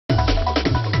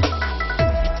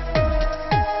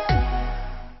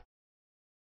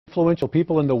Influential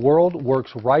people in the world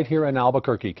works right here in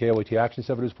Albuquerque. KOAT Action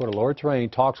 7 News reporter Laura Terrain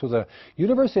talks with a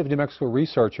University of New Mexico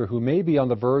researcher who may be on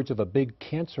the verge of a big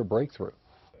cancer breakthrough.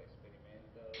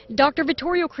 Dr.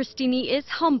 Vittorio Cristini is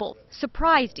humble,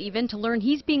 surprised even to learn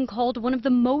he's being called one of the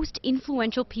most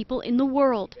influential people in the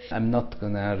world. I'm not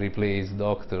gonna replace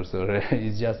doctors, or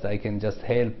it's just I can just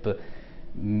help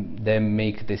them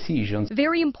make decisions.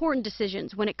 Very important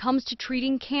decisions when it comes to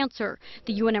treating cancer.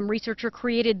 The UNM researcher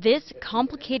created this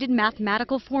complicated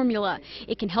mathematical formula.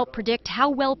 It can help predict how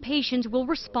well patients will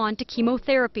respond to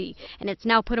chemotherapy, and it's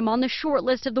now put him on the short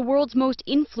list of the world's most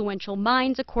influential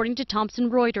minds, according to Thomson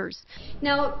Reuters.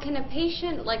 Now, can a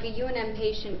patient, like a UNM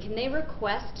patient, can they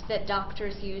request that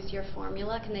doctors use your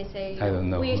formula? Can they say, I don't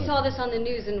know. We saw this on the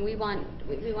news and we want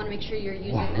to make sure you're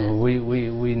using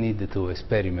this? We need to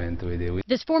experiment with it.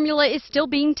 This formula is still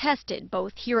being tested,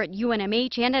 both here at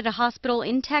UNMH and at a hospital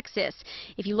in Texas.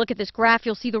 If you look at this graph,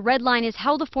 you'll see the red line is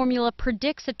how the formula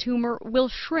predicts a tumor will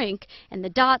shrink, and the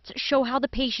dots show how the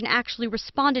patient actually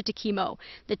responded to chemo.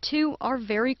 The two are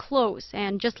very close,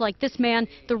 and just like this man,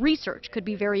 the research could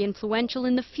be very influential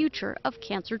in the future of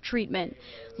cancer treatment.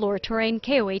 Laura Terrain,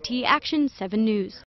 KOAT Action 7 News.